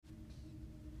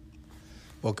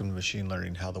Welcome to Machine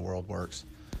Learning, How the World Works.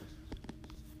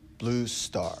 Blue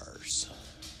stars.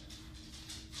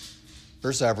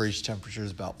 Earth's average temperature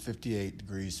is about 58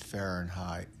 degrees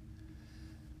Fahrenheit,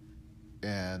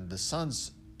 and the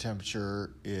sun's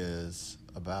temperature is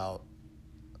about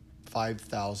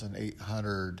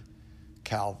 5,800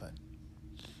 Kelvin.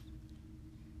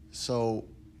 So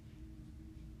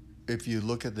if you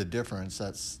look at the difference,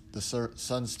 that's the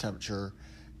sun's temperature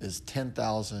is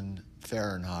 10,000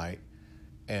 Fahrenheit,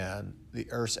 and the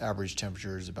Earth's average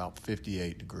temperature is about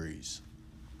 58 degrees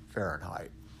Fahrenheit.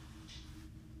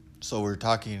 So we're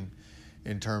talking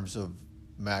in terms of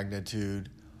magnitude,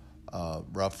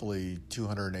 roughly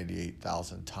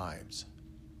 288,000 times.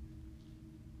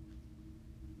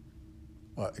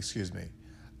 Well, excuse me.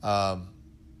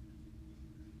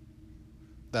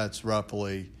 That's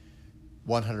roughly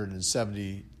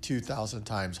 172,000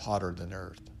 times hotter than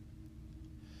Earth.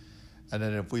 And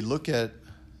then if we look at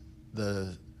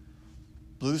the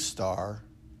blue star,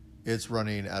 it's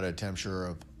running at a temperature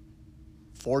of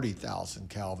 40,000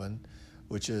 Kelvin,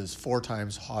 which is 4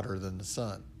 times hotter than the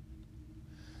sun.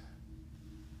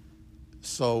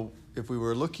 So if we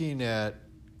were looking at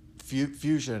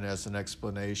fusion as an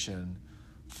explanation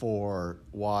for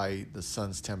why the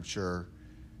sun's temperature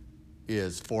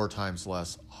is 4 times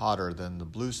less hotter than the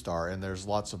blue star, and there's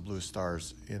lots of blue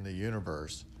stars in the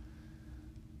universe,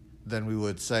 then we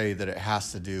would say that it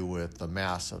has to do with the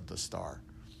mass of the star.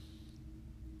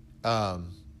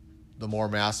 The more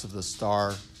mass of the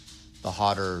star, the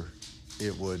hotter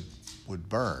it would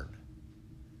burn.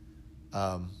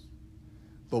 But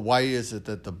why is it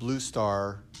that the blue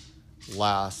star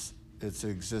its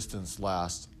existence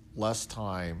lasts less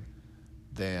time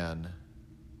than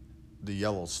the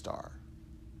yellow star?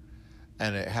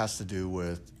 And it has to do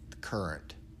with the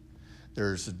current.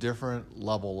 There's a different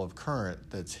level of current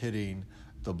that's hitting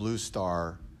the blue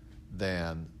star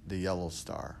than the yellow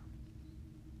star.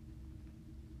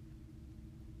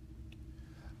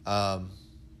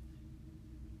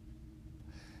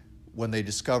 When they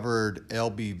discovered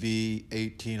LBV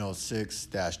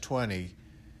 1806-20,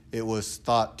 it was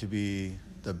thought to be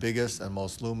the biggest and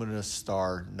most luminous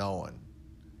star known.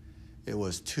 It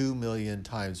was 2 million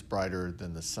times brighter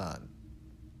than the sun.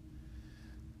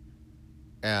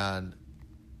 And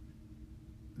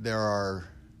there are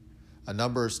a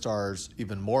number of stars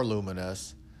even more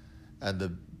luminous, and the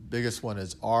biggest one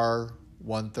is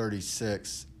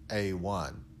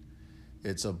R136A1.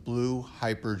 It's a blue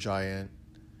hypergiant,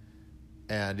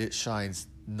 and it shines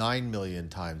 9 million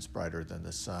times brighter than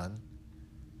the sun,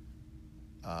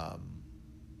 and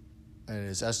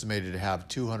is estimated to have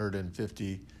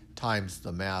 250 times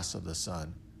the mass of the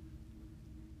sun.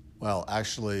 Well,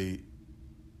 actually,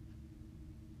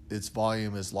 its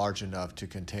volume is large enough to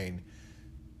contain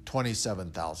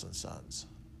 27,000 suns.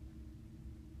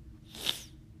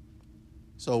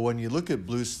 So when you look at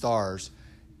blue stars,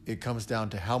 it comes down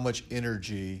to how much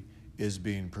energy is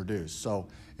being produced. So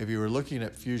if you were looking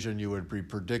at fusion, you would be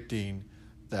predicting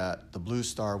that the blue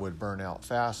star would burn out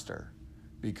faster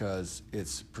because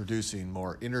it's producing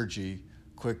more energy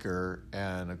quicker,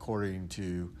 and according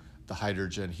to the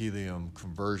hydrogen-helium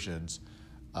conversions,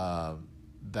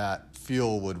 that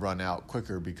fuel would run out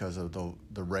quicker because of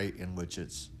the rate in which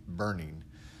it's burning.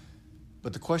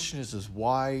 But the question is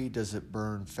why does it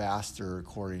burn faster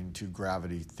according to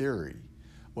gravity theory?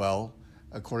 Well,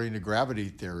 according to gravity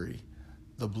theory,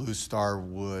 the blue star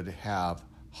would have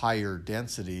higher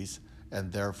densities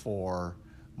and therefore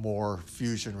more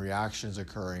fusion reactions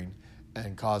occurring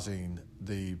and causing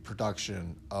the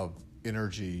production of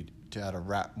energy at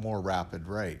a more rapid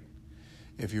rate.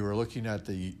 If you were looking at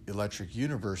the electric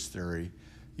universe theory,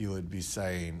 you would be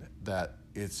saying that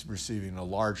it's receiving a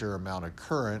larger amount of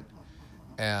current,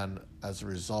 and as a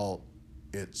result,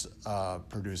 it's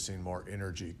producing more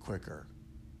energy quicker.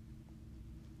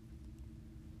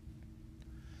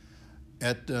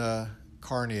 Etna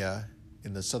Carnea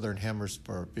in the southern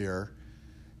hemisphere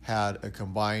had a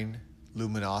combined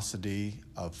luminosity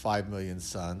of 5 million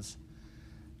suns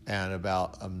and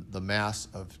about the mass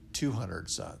of 200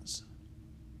 suns.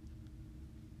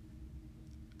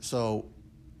 So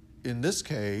in this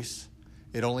case,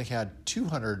 it only had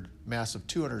mass of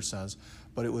 200 suns,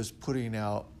 but it was putting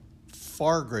out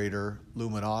far greater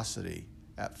luminosity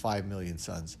at 5 million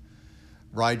suns.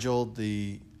 Rigel,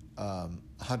 the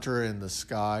hunter in the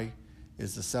sky,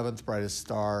 is the 7th brightest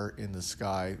star in the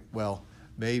sky. Well,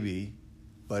 maybe,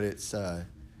 but it's at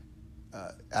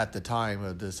the time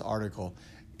of this article,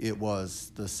 it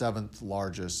was the 7th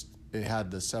largest. It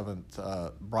had the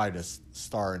 7th brightest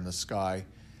star in the sky,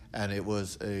 and it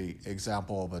was an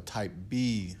example of a type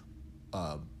B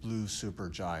blue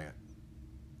supergiant.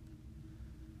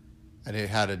 and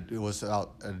it was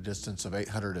out at a distance of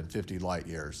 850 light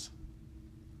years.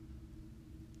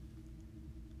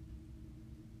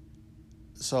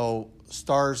 So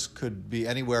stars could be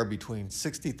anywhere between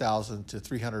 60,000 to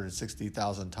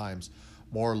 360,000 times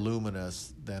more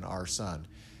luminous than our sun.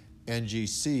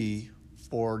 NGC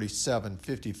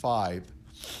 4755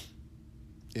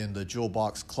 in the Jewel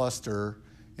Box cluster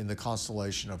in the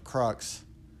constellation of Crux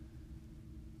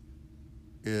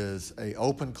is an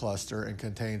open cluster and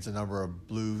contains a number of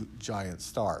blue giant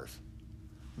stars.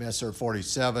 Messier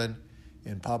 47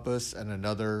 in Puppis and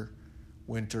another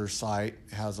winter site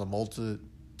has a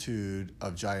multitude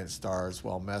of giant stars,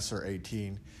 while Messier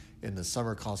 18 in the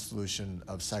summer constellation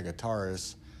of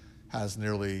Sagittarius has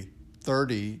nearly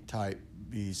 30 type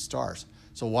B stars.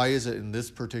 So why is it in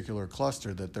this particular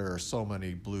cluster that there are so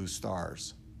many blue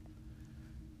stars?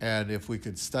 And if we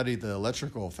could study the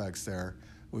electrical effects there,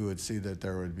 we would see that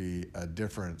there would be a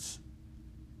difference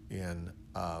in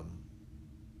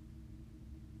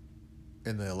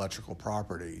the electrical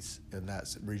properties in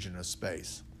that region of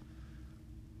space.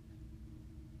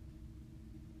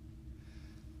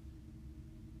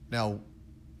 Now,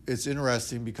 it's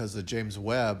interesting because the James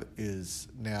Webb is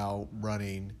now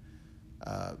running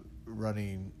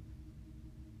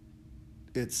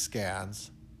its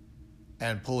scans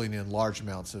and pulling in large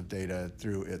amounts of data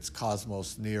through its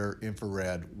Cosmos Near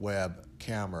Infrared Web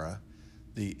camera,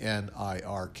 the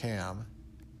NIRCam,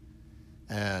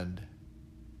 and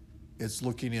it's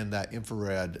looking in that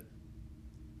infrared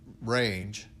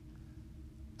range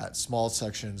at small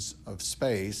sections of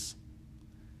space,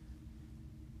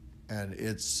 and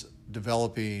it's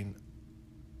developing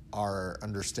our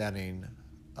understanding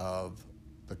of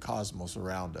the cosmos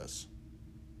around us.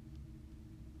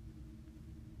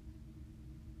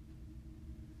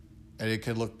 And it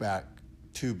can look back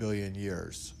 2 billion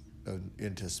years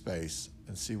into space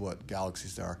and see what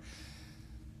galaxies there are.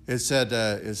 It said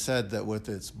that with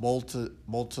its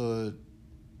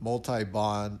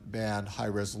multi-band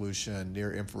high-resolution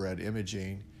near-infrared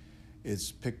imaging,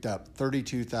 it's picked up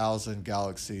 32,000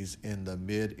 galaxies in the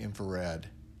mid-infrared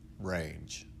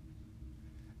range.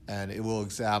 And it will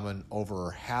examine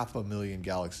over 500,000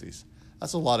 galaxies.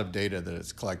 That's a lot of data that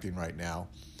it's collecting right now.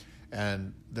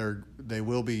 And they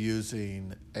will be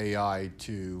using AI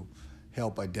to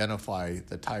help identify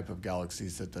the type of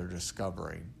galaxies that they're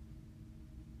discovering.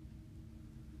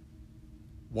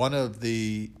 One of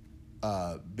the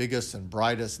biggest and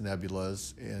brightest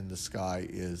nebulas in the sky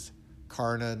is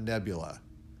Carina Nebula.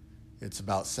 It's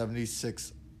about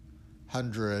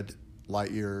 7,600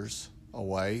 light years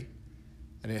away,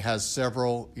 and it has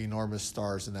several enormous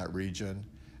stars in that region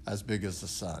as big as the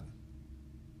sun.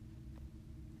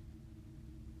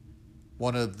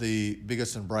 One of the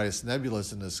biggest and brightest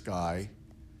nebulas in the sky,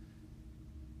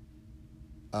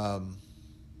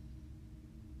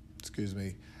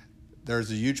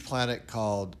 there's a huge planet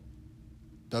called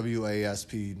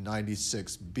WASP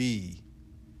 96b,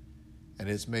 and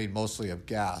it's made mostly of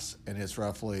gas, and it's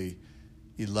roughly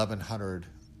 1,100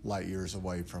 light years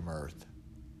away from Earth.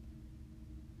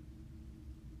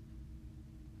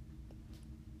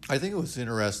 I think what's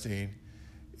interesting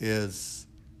is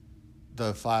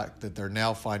the fact that they're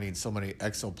now finding so many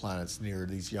exoplanets near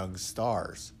these young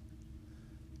stars.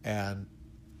 And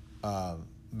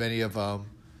many of them,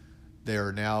 they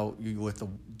are now, with the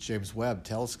James Webb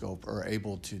telescope, are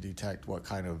able to detect what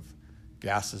kind of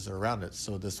gases are around it.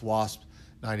 So this WASP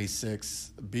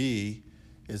 96b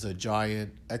is a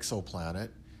giant exoplanet.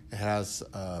 It has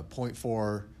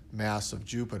 0.4 mass of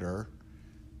Jupiter,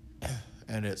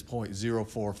 and it's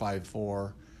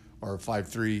 0.0454 or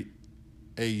 53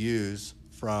 AUs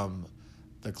from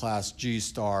the class G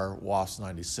star WASP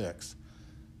 96.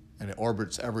 And it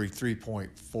orbits every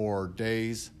 3.4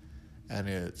 days, and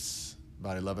it's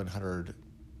about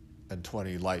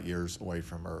 1,120 light years away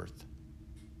from Earth.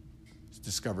 It's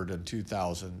discovered in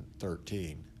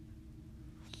 2013.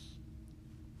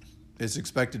 It's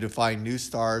expected to find new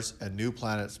stars and new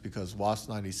planets because WASP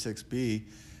 96b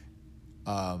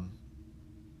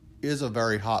is a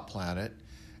very hot planet,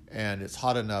 and it's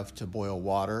hot enough to boil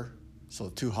water, so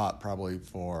too hot probably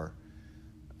for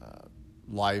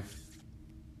life,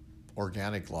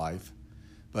 organic life.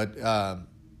 But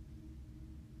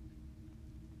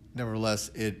nevertheless,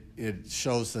 it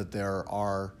shows that there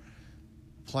are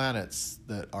planets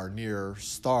that are near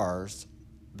stars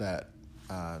that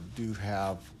do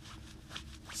have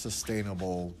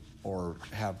sustainable or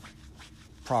have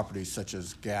properties such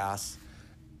as gas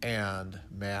and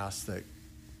mass that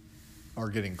are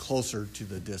getting closer to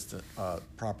the distant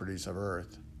properties of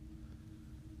Earth.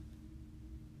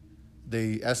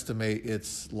 They estimate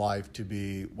its life to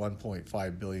be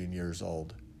 1.5 billion years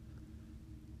old.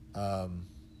 Um,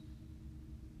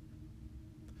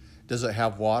 does it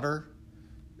have water?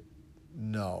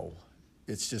 No.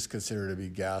 It's just considered to be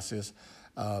gaseous.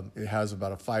 It has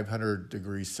about a 500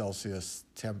 degrees Celsius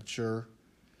temperature.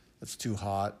 It's too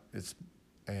hot.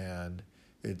 And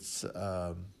it's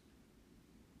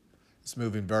it's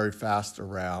moving very fast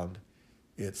around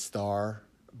its star,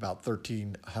 about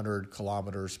 1,300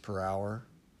 kilometers per hour.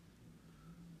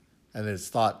 And it's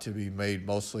thought to be made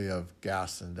mostly of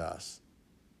gas and dust.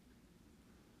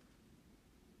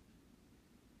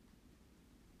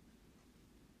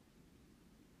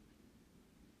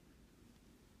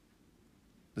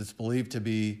 It's believed to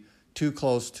be too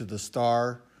close to the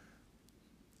star,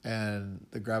 and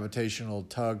the gravitational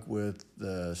tug with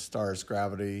the star's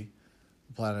gravity.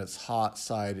 The planet's hot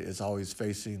side is always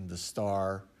facing the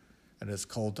star, and its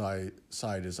cold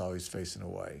side is always facing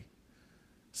away.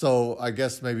 So I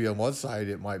guess maybe on one side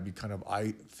it might be kind of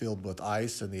filled with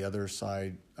ice, and the other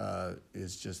side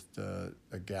is just a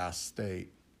gas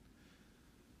state.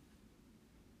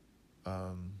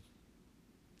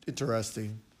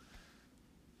 Interesting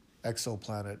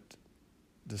exoplanet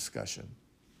discussion.